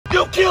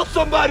You killed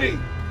somebody!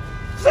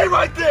 Stay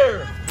right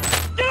there!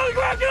 Get on the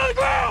ground! Get on the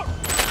ground!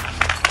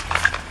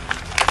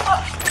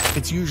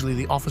 It's usually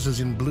the officers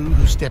in blue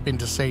who step in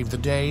to save the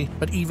day,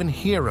 but even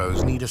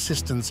heroes need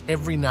assistance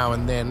every now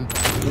and then.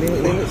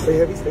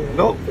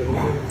 Nope.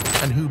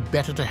 And who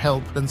better to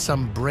help than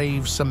some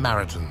brave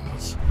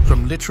Samaritans?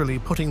 From literally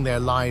putting their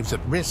lives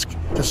at risk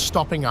to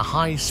stopping a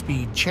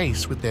high-speed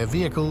chase with their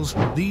vehicles,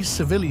 these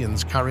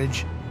civilians'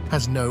 courage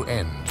has no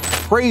end.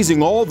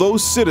 Praising all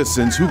those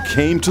citizens who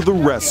came to the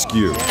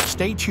rescue.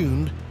 Stay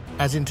tuned,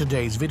 as in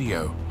today's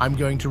video, I'm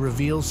going to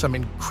reveal some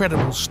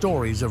incredible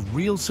stories of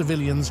real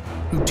civilians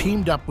who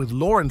teamed up with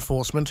law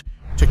enforcement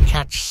to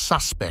catch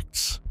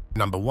suspects.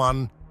 Number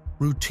 1.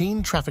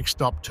 Routine traffic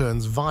stop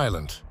turns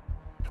violent.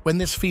 When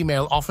this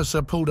female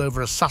officer pulled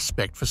over a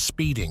suspect for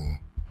speeding,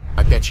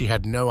 I bet she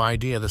had no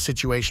idea the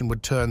situation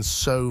would turn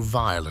so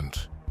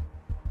violent.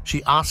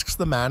 She asks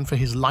the man for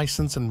his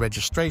license and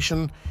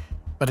registration,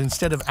 but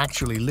instead of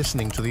actually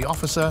listening to the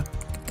officer,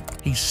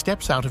 he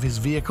steps out of his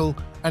vehicle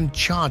and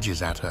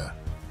charges at her.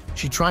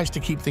 She tries to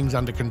keep things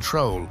under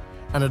control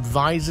and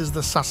advises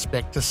the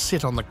suspect to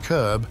sit on the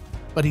curb,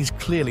 but he's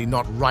clearly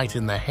not right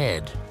in the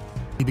head.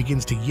 He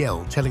begins to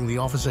yell, telling the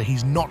officer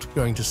he's not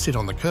going to sit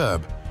on the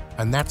curb,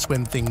 and that's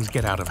when things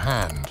get out of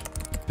hand.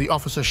 The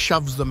officer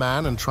shoves the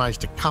man and tries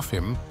to cuff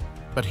him,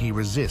 but he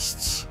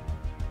resists.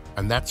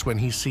 And that's when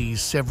he sees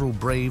several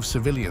brave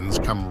civilians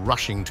come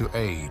rushing to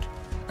aid.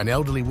 An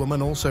elderly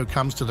woman also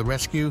comes to the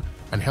rescue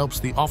and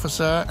helps the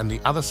officer and the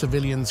other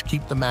civilians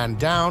keep the man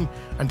down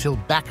until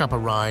backup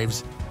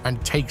arrives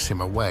and takes him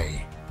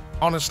away.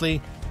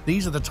 Honestly,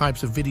 these are the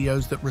types of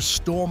videos that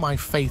restore my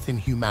faith in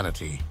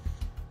humanity.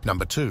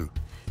 Number 2.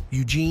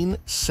 Eugene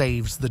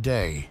saves the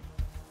day.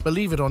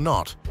 Believe it or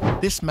not,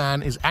 this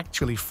man is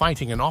actually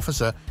fighting an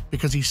officer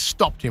because he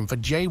stopped him for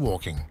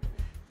jaywalking.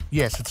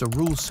 Yes, it's a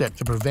rule set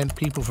to prevent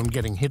people from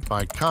getting hit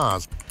by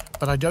cars,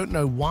 but I don't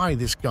know why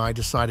this guy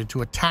decided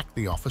to attack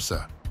the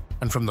officer.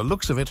 And from the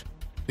looks of it,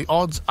 the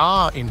odds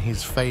are in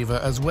his favor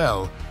as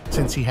well,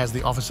 since he has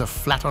the officer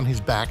flat on his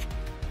back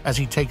as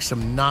he takes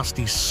some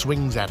nasty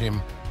swings at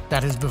him.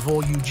 That is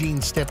before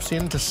Eugene steps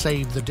in to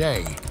save the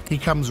day. He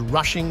comes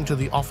rushing to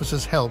the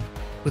officer's help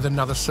with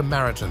another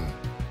Samaritan,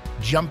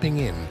 jumping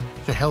in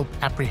to help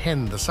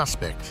apprehend the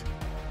suspect.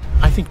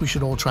 I think we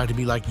should all try to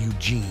be like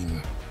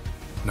Eugene.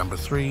 Number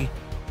 3.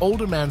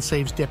 Older man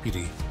saves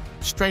deputy.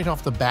 Straight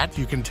off the bat,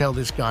 you can tell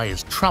this guy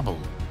is trouble.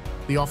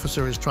 The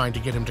officer is trying to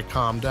get him to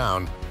calm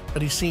down,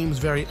 but he seems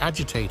very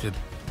agitated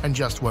and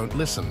just won't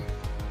listen.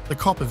 The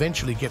cop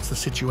eventually gets the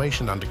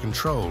situation under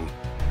control,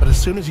 but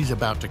as soon as he's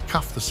about to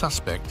cuff the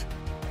suspect,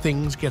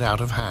 things get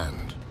out of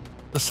hand.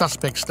 The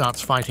suspect starts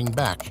fighting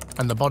back,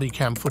 and the body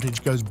cam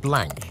footage goes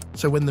blank,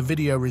 so when the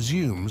video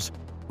resumes,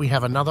 we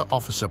have another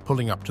officer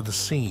pulling up to the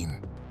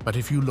scene. But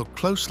if you look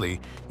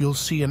closely, you'll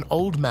see an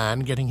old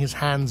man getting his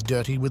hands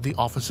dirty with the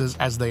officers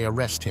as they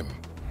arrest him.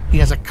 He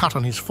has a cut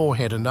on his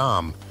forehead and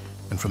arm,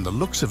 and from the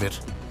looks of it,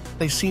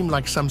 they seem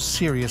like some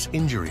serious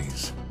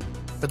injuries.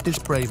 But this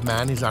brave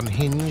man is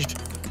unhinged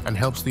and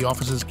helps the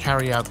officers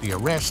carry out the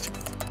arrest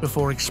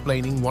before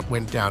explaining what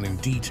went down in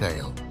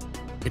detail.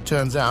 It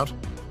turns out,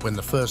 when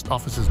the first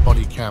officer's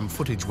body cam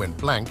footage went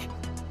blank,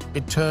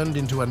 it turned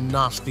into a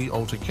nasty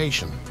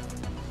altercation,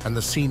 and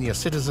the senior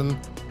citizen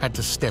had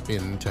to step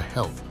in to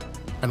help.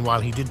 And while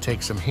he did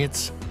take some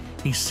hits,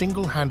 he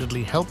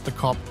single-handedly helped the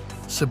cop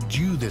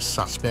subdue this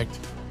suspect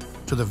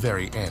to the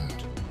very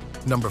end.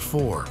 Number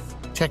 4.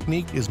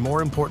 Technique is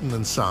more important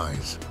than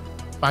size.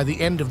 By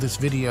the end of this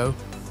video,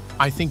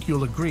 I think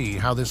you'll agree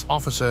how this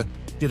officer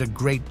did a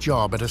great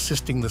job at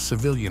assisting the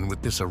civilian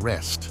with this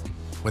arrest.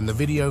 When the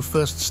video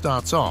first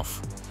starts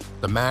off,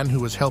 the man who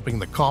was helping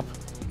the cop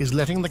is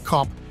letting the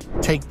cop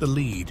take the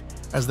lead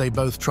as they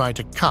both try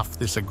to cuff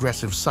this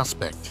aggressive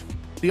suspect.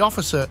 The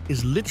officer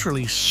is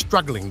literally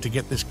struggling to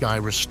get this guy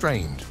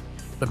restrained,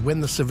 but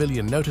when the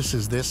civilian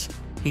notices this,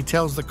 he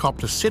tells the cop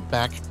to sit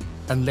back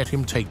and let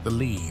him take the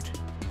lead.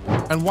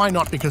 And why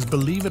not? Because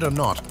believe it or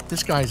not,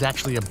 this guy is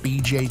actually a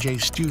BJJ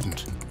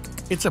student.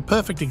 It's a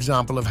perfect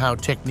example of how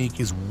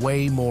technique is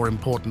way more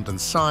important than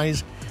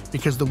size,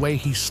 because the way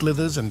he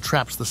slithers and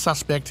traps the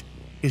suspect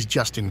is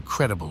just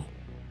incredible.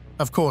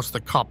 Of course,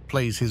 the cop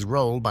plays his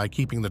role by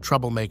keeping the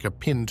troublemaker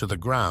pinned to the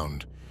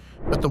ground,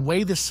 but the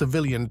way this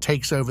civilian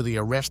takes over the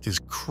arrest is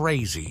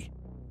crazy.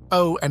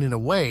 Oh, and in a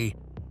way,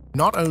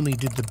 not only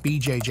did the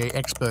BJJ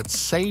expert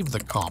save the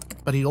cop,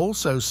 but he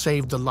also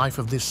saved the life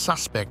of this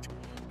suspect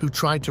who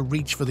tried to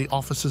reach for the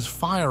officer's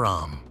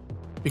firearm.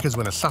 Because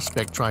when a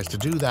suspect tries to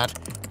do that,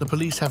 the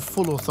police have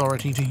full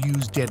authority to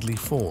use deadly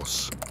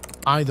force.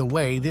 Either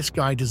way, this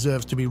guy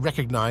deserves to be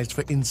recognized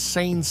for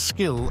insane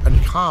skill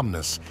and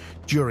calmness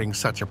during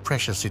such a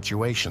pressure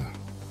situation.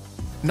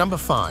 Number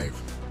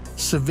 5.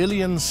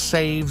 Civilian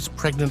saves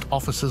pregnant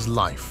officer's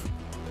life.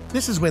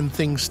 This is when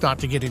things start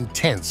to get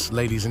intense,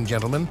 ladies and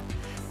gentlemen.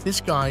 This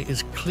guy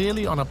is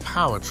clearly on a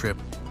power trip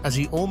as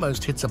he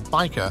almost hits a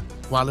biker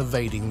while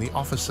evading the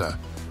officer.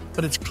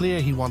 But it's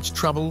clear he wants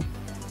trouble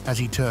as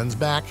he turns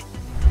back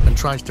and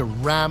tries to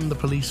ram the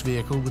police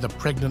vehicle with a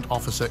pregnant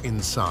officer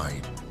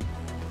inside.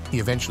 He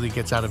eventually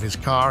gets out of his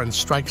car and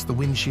strikes the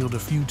windshield a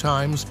few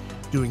times,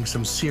 doing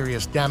some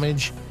serious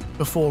damage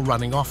before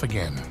running off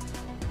again.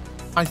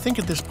 I think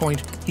at this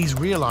point he's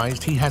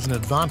realized he has an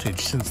advantage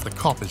since the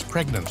cop is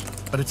pregnant,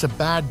 but it's a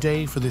bad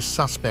day for this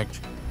suspect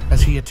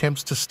as he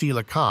attempts to steal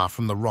a car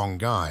from the wrong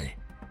guy.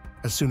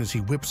 As soon as he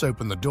whips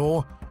open the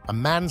door, a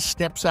man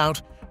steps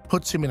out,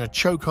 puts him in a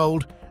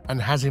chokehold,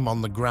 and has him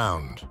on the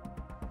ground.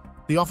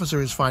 The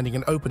officer is finding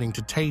an opening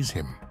to tase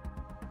him,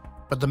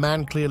 but the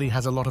man clearly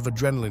has a lot of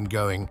adrenaline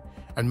going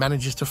and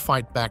manages to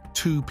fight back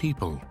two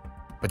people.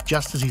 But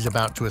just as he's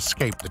about to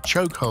escape the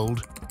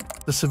chokehold,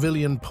 the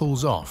civilian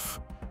pulls off,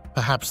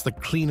 perhaps the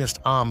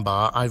cleanest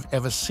armbar I've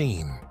ever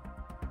seen.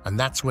 And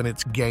that's when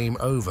it's game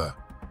over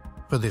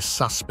for this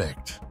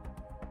suspect.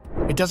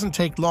 It doesn't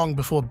take long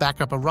before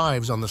backup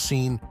arrives on the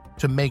scene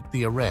to make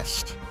the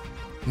arrest.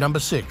 Number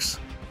 6.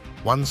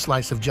 One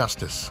slice of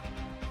justice.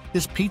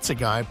 This pizza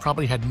guy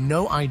probably had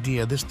no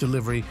idea this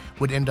delivery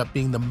would end up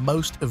being the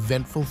most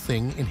eventful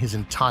thing in his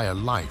entire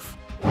life.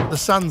 The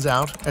sun's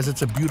out as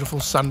it's a beautiful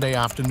Sunday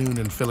afternoon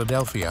in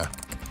Philadelphia.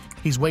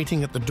 He's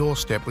waiting at the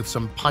doorstep with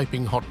some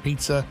piping hot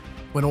pizza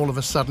when all of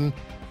a sudden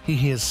he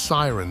hears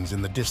sirens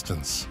in the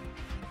distance.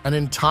 An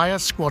entire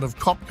squad of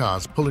cop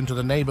cars pull into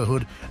the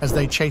neighborhood as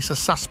they chase a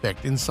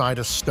suspect inside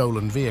a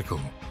stolen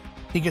vehicle.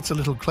 He gets a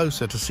little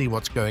closer to see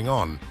what's going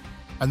on,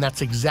 and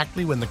that's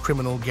exactly when the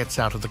criminal gets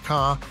out of the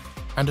car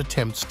and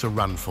attempts to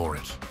run for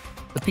it.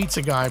 The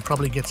pizza guy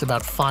probably gets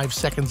about 5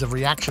 seconds of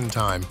reaction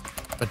time,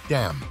 but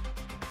damn,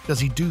 does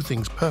he do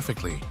things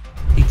perfectly.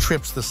 He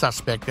trips the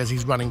suspect as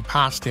he's running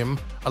past him,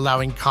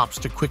 allowing cops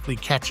to quickly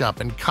catch up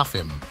and cuff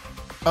him.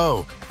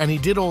 Oh, and he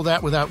did all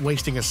that without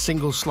wasting a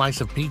single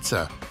slice of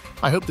pizza.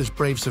 I hope this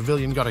brave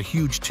civilian got a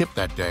huge tip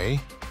that day.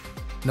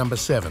 Number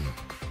 7.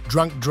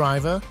 Drunk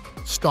driver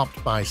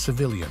stopped by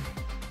civilian.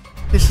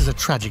 This is a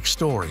tragic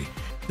story.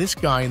 This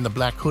guy in the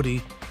black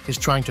hoodie is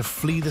trying to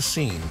flee the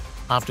scene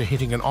after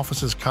hitting an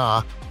officer's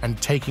car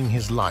and taking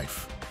his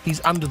life.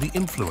 He's under the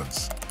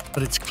influence,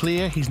 but it's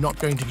clear he's not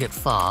going to get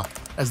far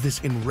as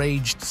this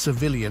enraged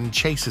civilian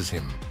chases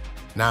him.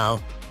 Now,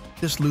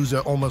 this loser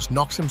almost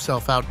knocks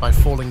himself out by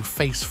falling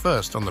face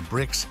first on the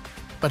bricks,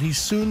 but he's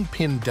soon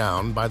pinned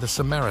down by the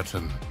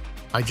Samaritan.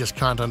 I just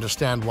can't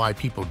understand why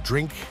people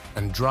drink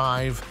and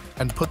drive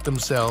and put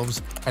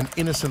themselves and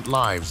innocent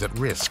lives at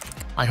risk.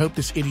 I hope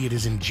this idiot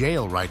is in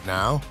jail right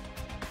now.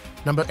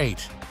 Number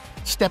 8.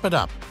 Step it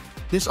up.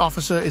 This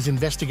officer is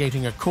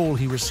investigating a call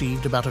he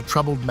received about a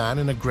troubled man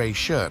in a gray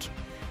shirt.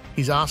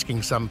 He's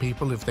asking some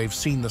people if they've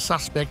seen the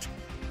suspect,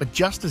 but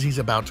just as he's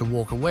about to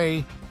walk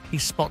away, he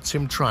spots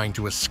him trying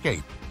to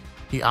escape.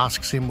 He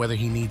asks him whether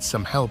he needs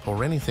some help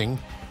or anything,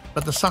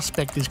 but the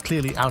suspect is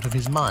clearly out of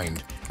his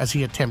mind as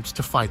he attempts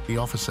to fight the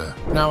officer.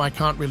 Now, I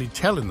can't really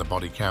tell in the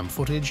body cam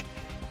footage,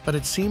 but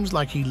it seems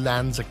like he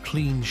lands a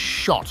clean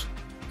shot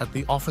at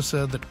the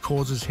officer that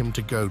causes him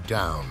to go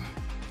down.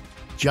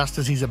 Just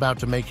as he's about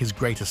to make his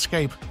great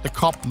escape, the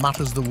cop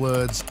mutters the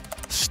words,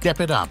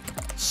 "Step it up,"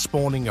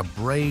 spawning a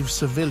brave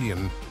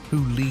civilian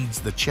who leads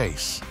the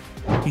chase.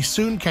 He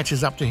soon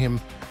catches up to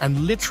him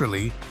and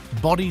literally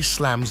body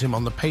slams him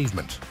on the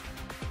pavement.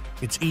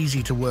 It's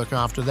easy to work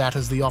after that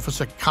as the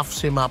officer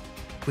cuffs him up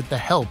with the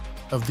help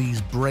of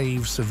these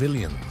brave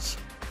civilians.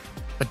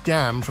 But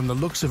damn, from the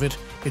looks of it,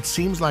 it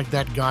seems like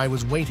that guy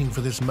was waiting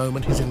for this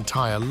moment his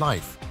entire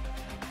life.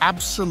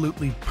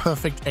 Absolutely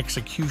perfect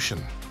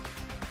execution.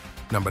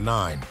 Number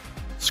 9.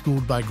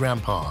 Schooled by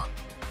Grandpa.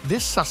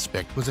 This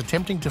suspect was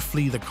attempting to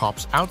flee the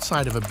cops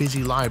outside of a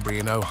busy library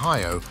in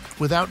Ohio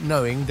without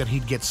knowing that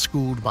he'd get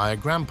schooled by a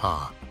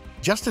grandpa.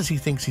 Just as he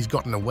thinks he's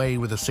gotten away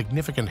with a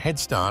significant head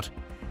start,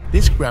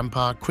 this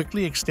grandpa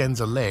quickly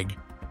extends a leg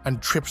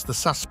and trips the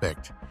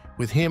suspect,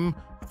 with him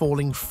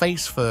falling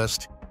face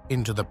first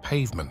into the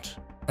pavement.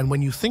 And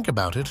when you think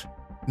about it,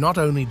 not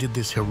only did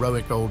this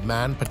heroic old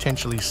man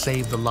potentially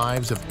save the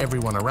lives of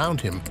everyone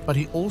around him, but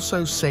he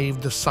also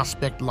saved the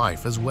suspect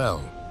life as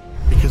well.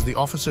 Because the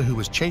officer who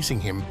was chasing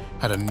him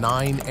had a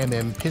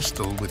 9mm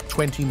pistol with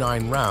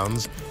 29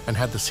 rounds, and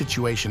had the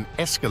situation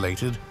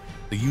escalated,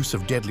 the use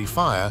of deadly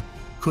fire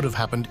could have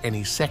happened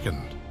any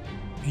second.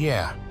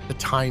 Yeah, the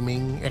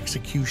timing,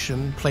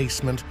 execution,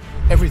 placement,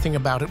 everything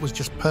about it was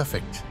just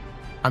perfect.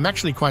 I'm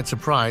actually quite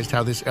surprised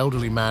how this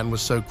elderly man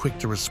was so quick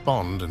to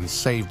respond and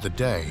save the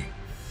day.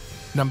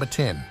 Number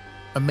 10.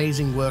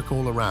 Amazing work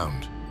all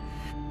around.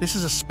 This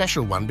is a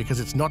special one because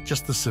it's not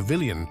just the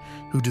civilian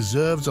who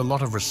deserves a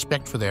lot of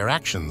respect for their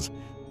actions,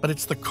 but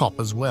it's the cop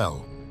as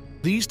well.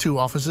 These two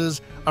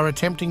officers are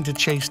attempting to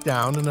chase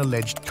down an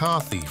alleged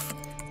car thief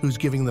who's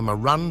giving them a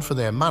run for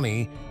their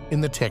money in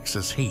the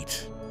Texas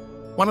heat.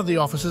 One of the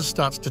officers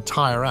starts to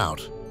tire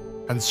out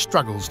and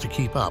struggles to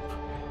keep up,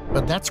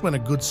 but that's when a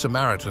good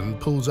Samaritan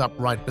pulls up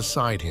right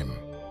beside him.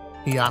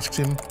 He asks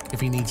him if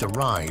he needs a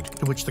ride,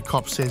 to which the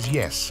cop says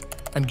yes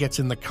and gets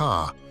in the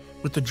car,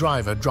 with the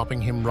driver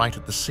dropping him right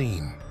at the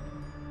scene.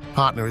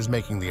 Partner is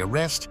making the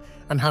arrest,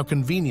 and how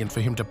convenient for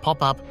him to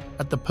pop up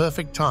at the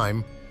perfect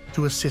time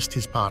to assist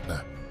his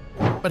partner.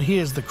 But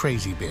here's the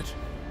crazy bit.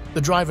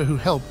 The driver who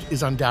helped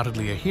is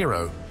undoubtedly a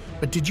hero,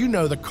 But did you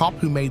know the cop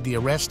who made the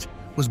arrest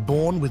was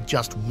born with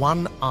just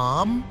one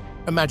arm?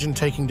 Imagine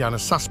taking down a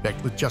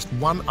suspect with just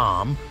one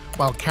arm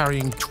while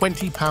carrying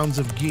 20 pounds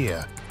of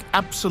gear.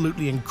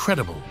 Absolutely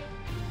incredible.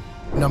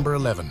 Number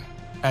 11.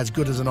 As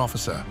good as an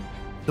officer.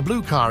 The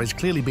blue car is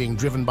clearly being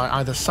driven by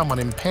either someone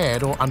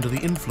impaired or under the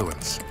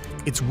influence.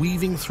 It's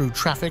weaving through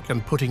traffic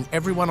and putting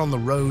everyone on the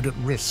road at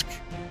risk.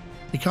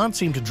 He can't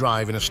seem to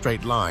drive in a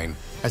straight line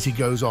as he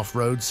goes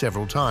off-road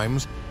several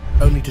times,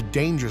 only to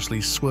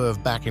dangerously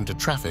swerve back into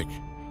traffic.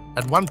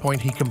 At one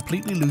point, he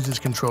completely loses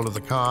control of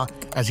the car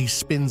as he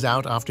spins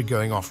out after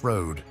going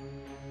off-road.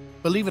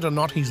 Believe it or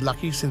not, he's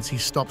lucky since he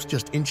stops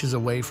just inches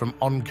away from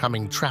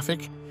oncoming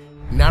traffic,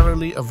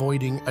 narrowly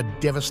avoiding a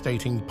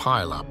devastating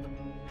pile-up.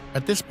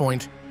 At this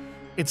point,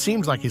 it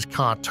seems like his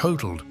car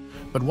totaled,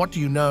 but what do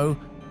you know?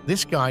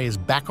 This guy is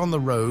back on the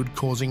road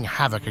causing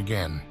havoc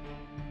again.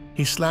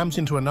 He slams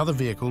into another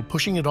vehicle,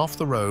 pushing it off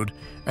the road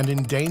and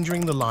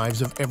endangering the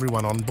lives of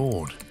everyone on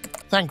board.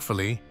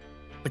 Thankfully,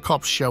 the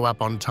cops show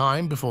up on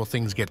time before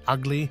things get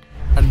ugly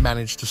and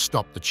manage to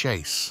stop the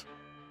chase.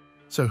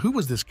 So who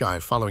was this guy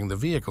following the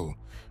vehicle?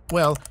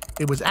 Well,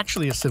 it was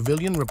actually a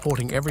civilian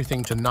reporting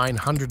everything to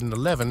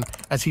 911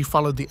 as he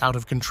followed the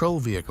out-of-control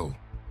vehicle.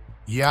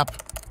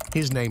 Yep,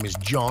 his name is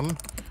John,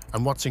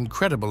 and what's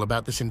incredible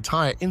about this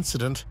entire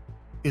incident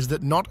is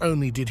that not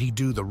only did he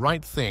do the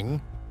right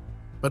thing,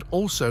 but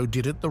also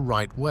did it the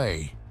right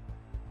way.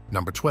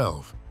 Number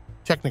 12.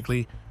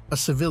 Technically, a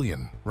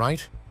civilian,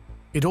 right?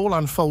 It all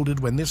unfolded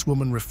when this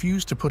woman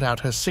refused to put out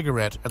her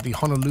cigarette at the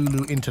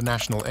Honolulu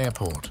International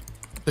Airport.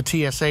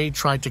 The TSA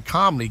tried to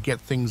calmly get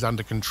things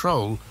under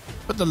control,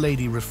 but the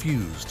lady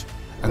refused,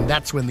 and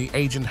that's when the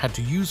agent had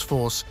to use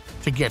force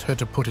to get her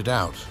to put it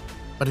out.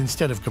 But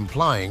instead of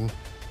complying,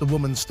 the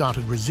woman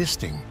started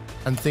resisting,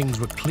 and things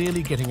were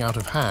clearly getting out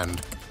of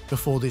hand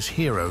before this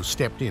hero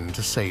stepped in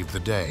to save the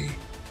day.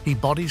 He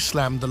body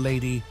slammed the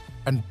lady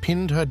and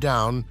pinned her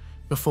down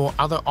before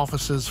other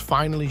officers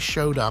finally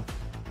showed up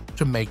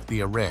to make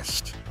the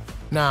arrest.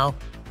 Now,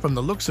 from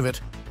the looks of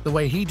it, the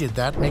way he did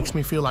that makes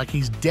me feel like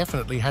he's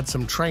definitely had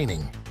some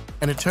training.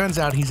 And it turns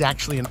out he's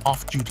actually an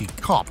off-duty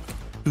cop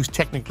who's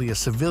technically a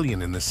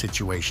civilian in this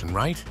situation,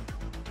 right?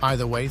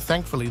 Either way,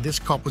 thankfully, this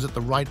cop was at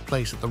the right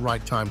place at the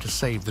right time to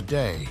save the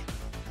day.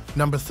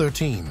 Number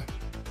 13.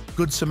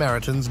 Good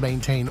Samaritans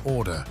maintain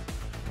order.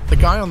 The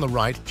guy on the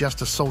right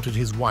just assaulted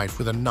his wife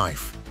with a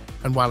knife,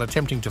 and while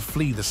attempting to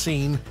flee the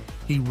scene,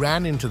 he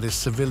ran into this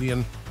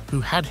civilian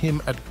who had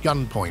him at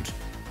gunpoint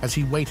as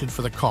he waited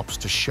for the cops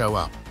to show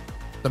up.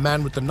 The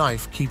man with the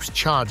knife keeps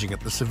charging at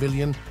the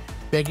civilian,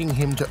 begging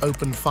him to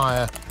open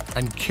fire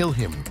and kill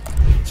him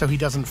so he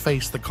doesn't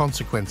face the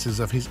consequences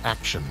of his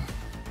action.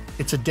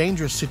 It's a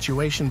dangerous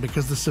situation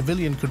because the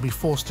civilian could be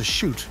forced to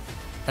shoot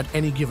at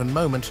any given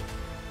moment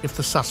if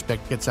the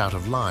suspect gets out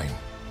of line.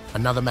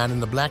 Another man in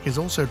the black is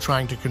also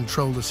trying to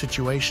control the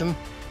situation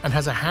and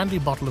has a handy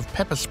bottle of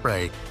pepper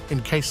spray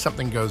in case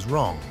something goes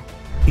wrong.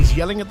 He's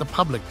yelling at the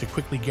public to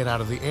quickly get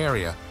out of the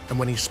area, and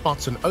when he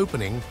spots an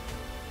opening,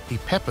 he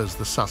peppers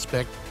the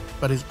suspect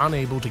but is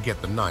unable to get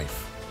the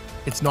knife.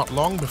 It's not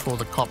long before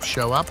the cops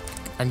show up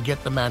and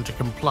get the man to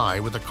comply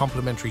with a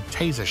complimentary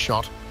taser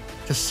shot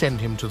to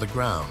send him to the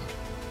ground.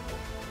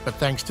 But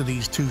thanks to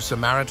these two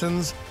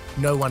Samaritans,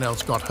 no one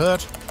else got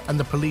hurt, and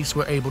the police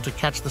were able to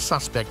catch the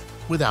suspect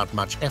without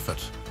much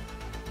effort.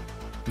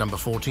 Number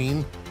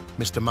 14.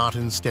 Mr.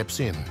 Martin steps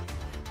in.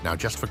 Now,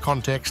 just for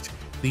context,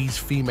 these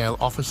female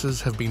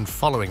officers have been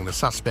following the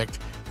suspect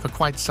for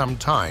quite some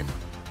time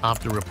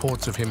after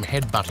reports of him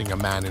headbutting a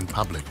man in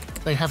public.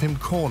 They have him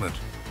cornered,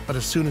 but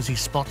as soon as he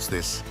spots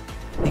this,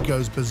 he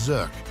goes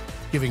berserk,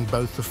 giving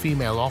both the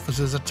female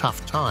officers a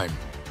tough time.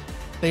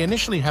 They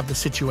initially have the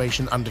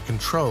situation under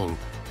control,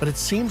 but it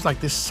seems like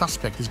this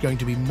suspect is going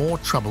to be more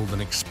trouble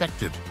than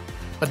expected.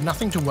 But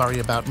nothing to worry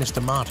about.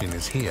 Mr. Martin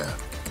is here.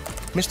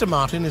 Mr.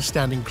 Martin is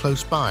standing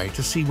close by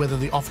to see whether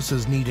the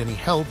officers need any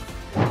help,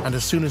 and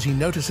as soon as he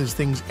notices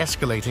things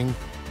escalating,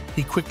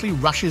 he quickly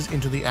rushes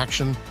into the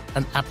action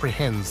and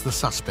apprehends the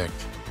suspect.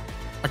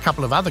 A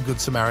couple of other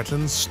Good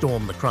Samaritans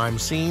storm the crime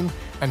scene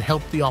and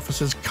help the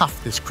officers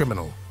cuff this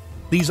criminal.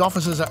 These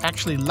officers are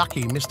actually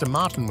lucky Mr.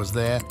 Martin was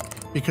there,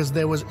 because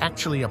there was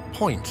actually a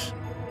point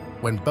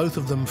when both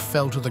of them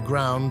fell to the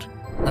ground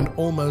and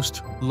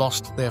almost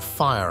lost their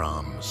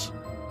firearms.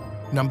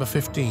 Number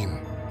 15.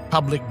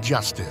 Public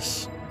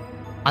justice.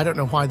 I don't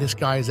know why this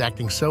guy is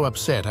acting so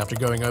upset after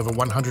going over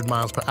 100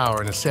 miles per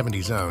hour in a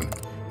 70 zone,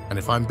 and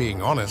if I'm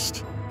being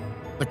honest,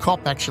 the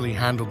cop actually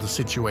handled the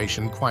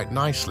situation quite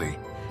nicely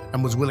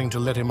and was willing to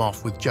let him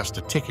off with just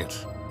a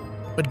ticket.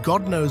 But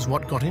God knows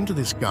what got into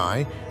this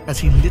guy as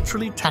he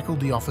literally tackled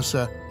the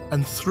officer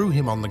and threw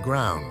him on the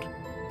ground.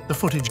 The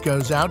footage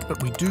goes out,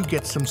 but we do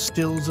get some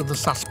stills of the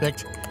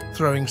suspect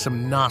throwing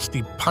some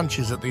nasty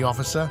punches at the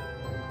officer.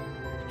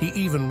 He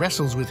even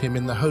wrestles with him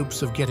in the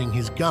hopes of getting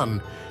his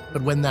gun,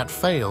 but when that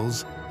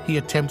fails, he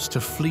attempts to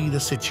flee the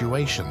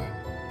situation.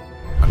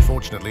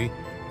 Unfortunately,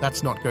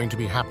 that's not going to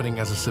be happening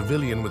as a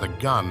civilian with a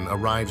gun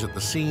arrives at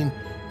the scene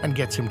and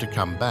gets him to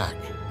come back.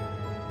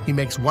 He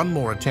makes one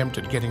more attempt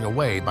at getting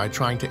away by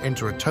trying to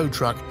enter a tow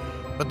truck,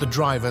 but the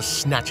driver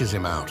snatches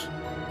him out.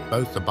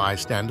 Both the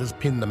bystanders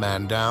pin the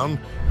man down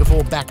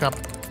before backup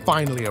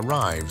finally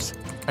arrives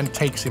and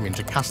takes him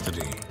into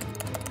custody.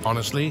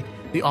 Honestly,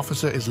 the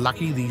officer is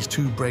lucky these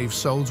two brave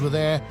souls were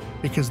there,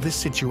 because this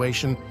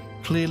situation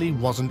clearly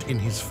wasn't in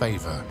his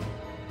favor.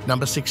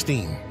 Number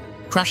 16.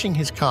 Crashing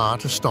his car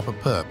to stop a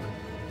perp.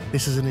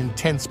 This is an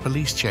intense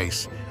police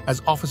chase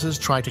as officers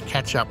try to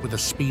catch up with a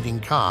speeding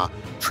car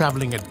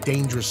traveling at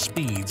dangerous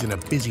speeds in a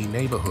busy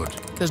neighborhood.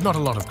 There's not a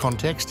lot of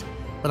context,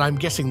 but I'm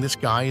guessing this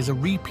guy is a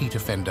repeat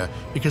offender,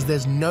 because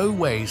there's no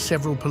way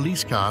several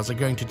police cars are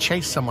going to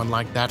chase someone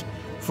like that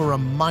for a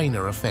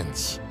minor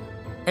offense.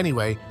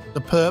 Anyway, the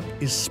perp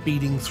is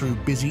speeding through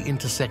busy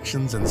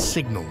intersections and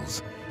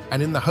signals,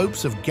 and in the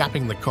hopes of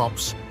gapping the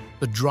cops,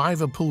 the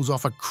driver pulls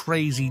off a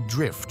crazy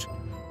drift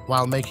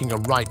while making a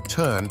right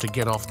turn to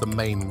get off the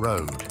main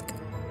road.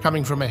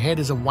 Coming from ahead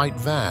is a white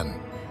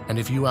van, and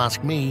if you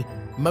ask me,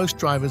 most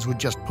drivers would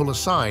just pull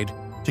aside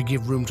to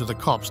give room to the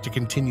cops to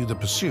continue the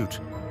pursuit,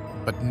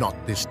 but not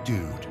this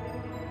dude.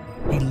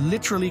 He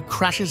literally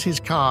crashes his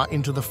car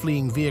into the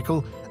fleeing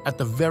vehicle at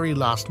the very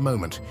last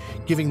moment,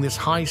 giving this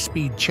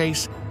high-speed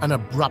chase an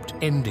abrupt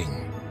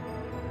ending.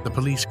 The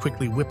police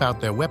quickly whip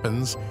out their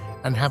weapons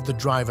and have the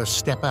driver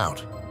step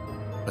out.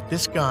 But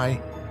this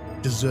guy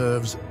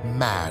deserves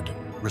mad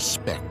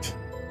respect.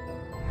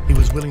 He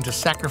was willing to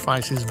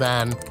sacrifice his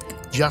van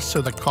just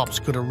so the cops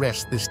could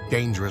arrest this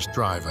dangerous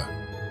driver.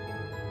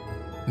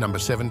 Number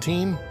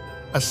 17.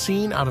 A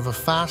scene out of a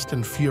Fast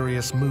and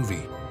Furious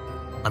movie.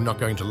 I'm not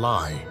going to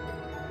lie.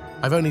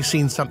 I've only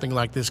seen something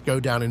like this go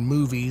down in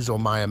movies or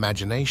my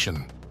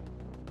imagination.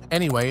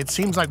 Anyway, it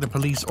seems like the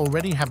police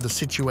already have the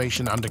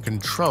situation under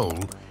control,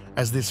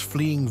 as this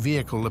fleeing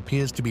vehicle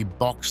appears to be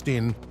boxed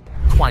in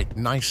quite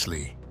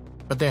nicely.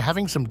 But they're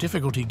having some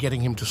difficulty getting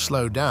him to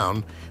slow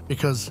down,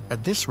 because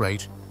at this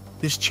rate,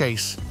 this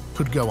chase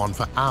could go on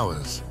for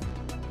hours.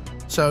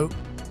 So,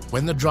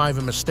 when the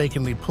driver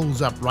mistakenly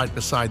pulls up right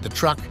beside the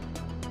truck,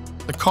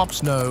 the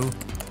cops know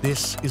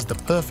this is the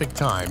perfect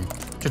time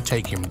to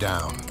take him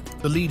down.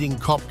 The leading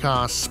cop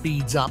car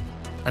speeds up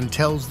and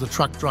tells the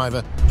truck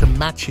driver to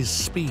match his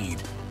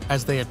speed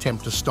as they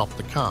attempt to stop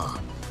the car.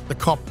 The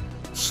cop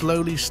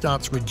slowly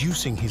starts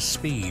reducing his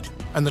speed,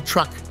 and the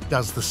truck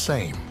does the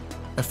same,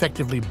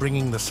 effectively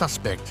bringing the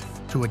suspect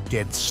to a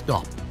dead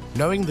stop.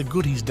 Knowing the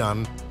good he's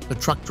done, the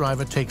truck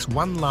driver takes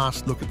one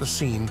last look at the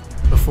scene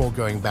before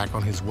going back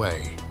on his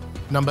way.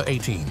 Number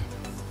 18.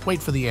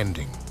 Wait for the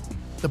ending.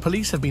 The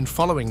police have been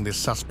following this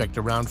suspect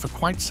around for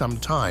quite some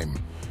time,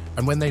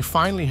 and when they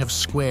finally have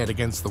squared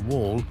against the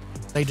wall,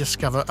 they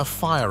discover a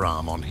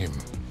firearm on him.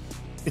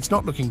 It's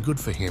not looking good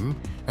for him,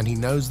 and he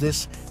knows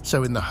this,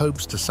 so in the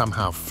hopes to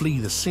somehow flee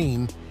the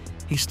scene,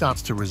 he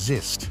starts to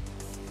resist.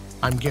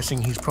 I'm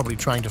guessing he's probably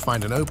trying to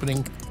find an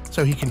opening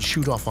so he can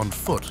shoot off on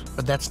foot,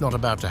 but that's not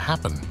about to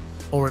happen,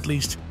 or at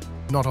least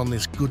not on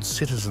this good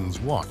citizen's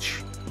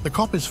watch. The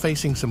cop is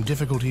facing some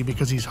difficulty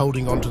because he's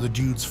holding onto the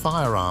dude's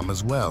firearm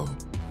as well,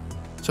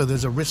 so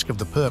there's a risk of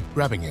the perp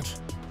grabbing it.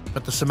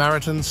 But the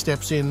Samaritan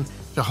steps in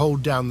to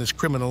hold down this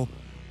criminal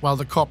while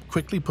the cop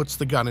quickly puts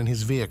the gun in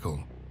his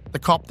vehicle. The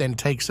cop then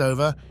takes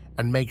over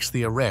and makes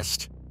the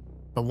arrest.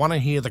 But want to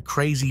hear the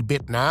crazy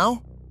bit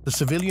now? The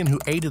civilian who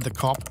aided the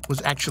cop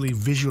was actually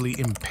visually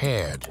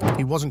impaired.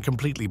 He wasn't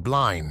completely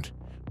blind,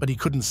 but he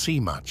couldn't see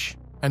much.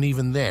 And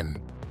even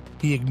then,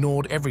 he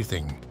ignored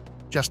everything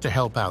just to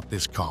help out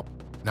this cop.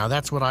 Now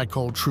that's what I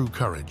call true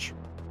courage.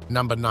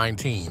 Number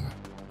 19.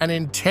 An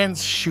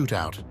intense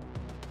shootout.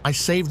 I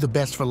saved the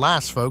best for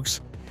last, folks.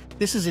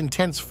 This is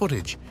intense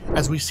footage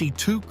as we see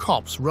two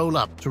cops roll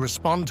up to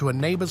respond to a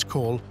neighbor's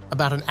call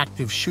about an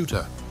active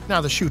shooter.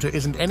 Now, the shooter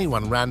isn't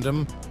anyone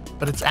random,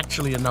 but it's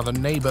actually another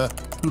neighbor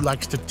who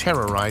likes to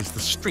terrorize the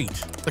street.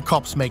 The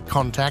cops make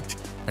contact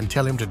and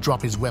tell him to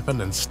drop his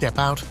weapon and step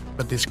out,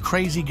 but this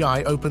crazy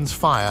guy opens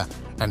fire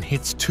and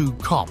hits two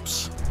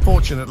cops.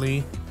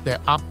 Fortunately,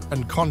 they're up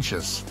and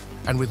conscious,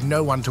 and with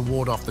no one to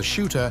ward off the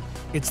shooter,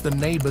 it's the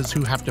neighbors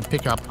who have to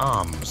pick up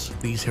arms.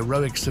 These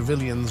heroic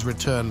civilians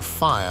return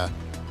fire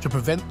to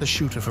prevent the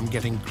shooter from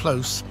getting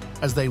close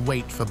as they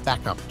wait for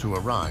backup to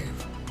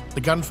arrive.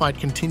 The gunfight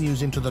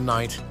continues into the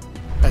night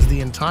as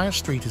the entire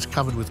street is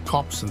covered with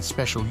cops and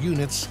special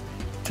units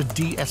to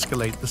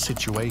de-escalate the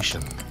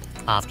situation.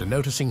 After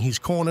noticing he's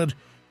cornered,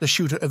 the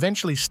shooter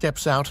eventually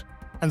steps out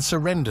and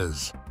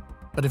surrenders.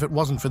 But if it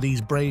wasn't for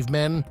these brave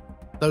men,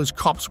 those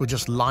cops were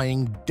just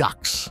lying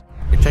ducks.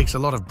 It takes a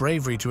lot of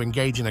bravery to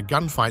engage in a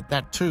gunfight,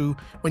 that too,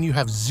 when you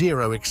have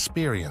zero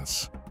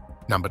experience.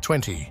 Number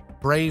 20.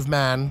 Brave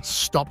man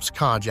stops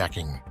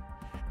carjacking.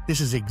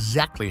 This is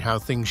exactly how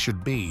things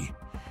should be.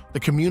 The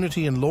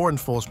community and law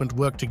enforcement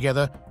work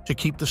together to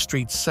keep the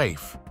streets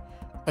safe.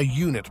 A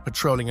unit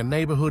patrolling a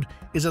neighborhood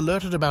is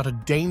alerted about a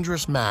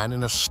dangerous man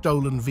in a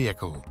stolen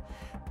vehicle.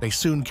 They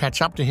soon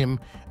catch up to him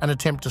and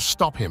attempt to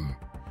stop him.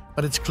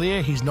 But it's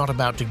clear he's not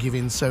about to give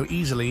in so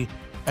easily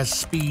as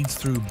speeds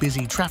through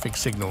busy traffic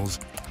signals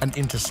and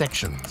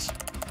intersections.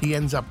 He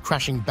ends up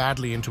crashing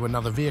badly into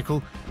another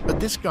vehicle,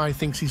 but this guy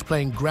thinks he's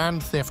playing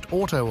Grand Theft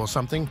Auto or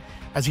something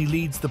as he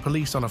leads the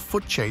police on a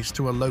foot chase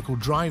to a local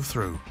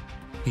drive-thru.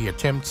 He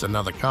attempts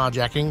another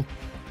carjacking,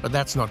 but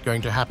that's not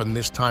going to happen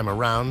this time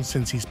around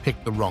since he's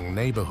picked the wrong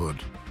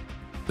neighborhood.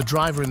 The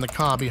driver in the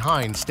car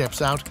behind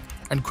steps out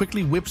and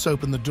quickly whips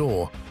open the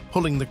door,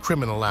 pulling the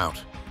criminal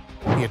out.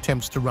 He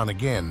attempts to run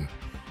again,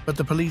 but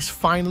the police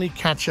finally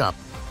catch up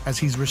as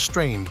he's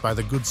restrained by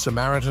the Good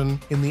Samaritan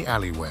in the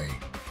alleyway.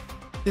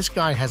 This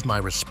guy has my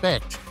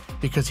respect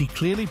because he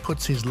clearly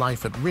puts his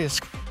life at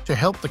risk to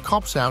help the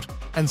cops out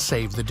and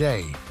save the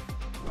day.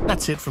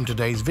 That's it from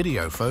today's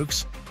video,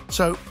 folks.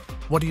 So,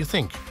 what do you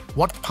think?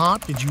 What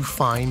part did you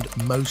find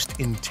most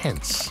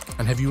intense?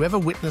 And have you ever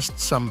witnessed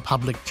some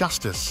public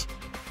justice?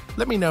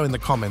 Let me know in the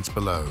comments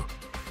below.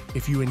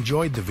 If you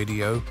enjoyed the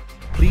video,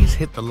 please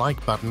hit the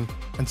like button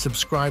and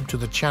subscribe to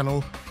the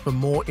channel for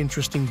more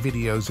interesting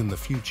videos in the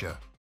future.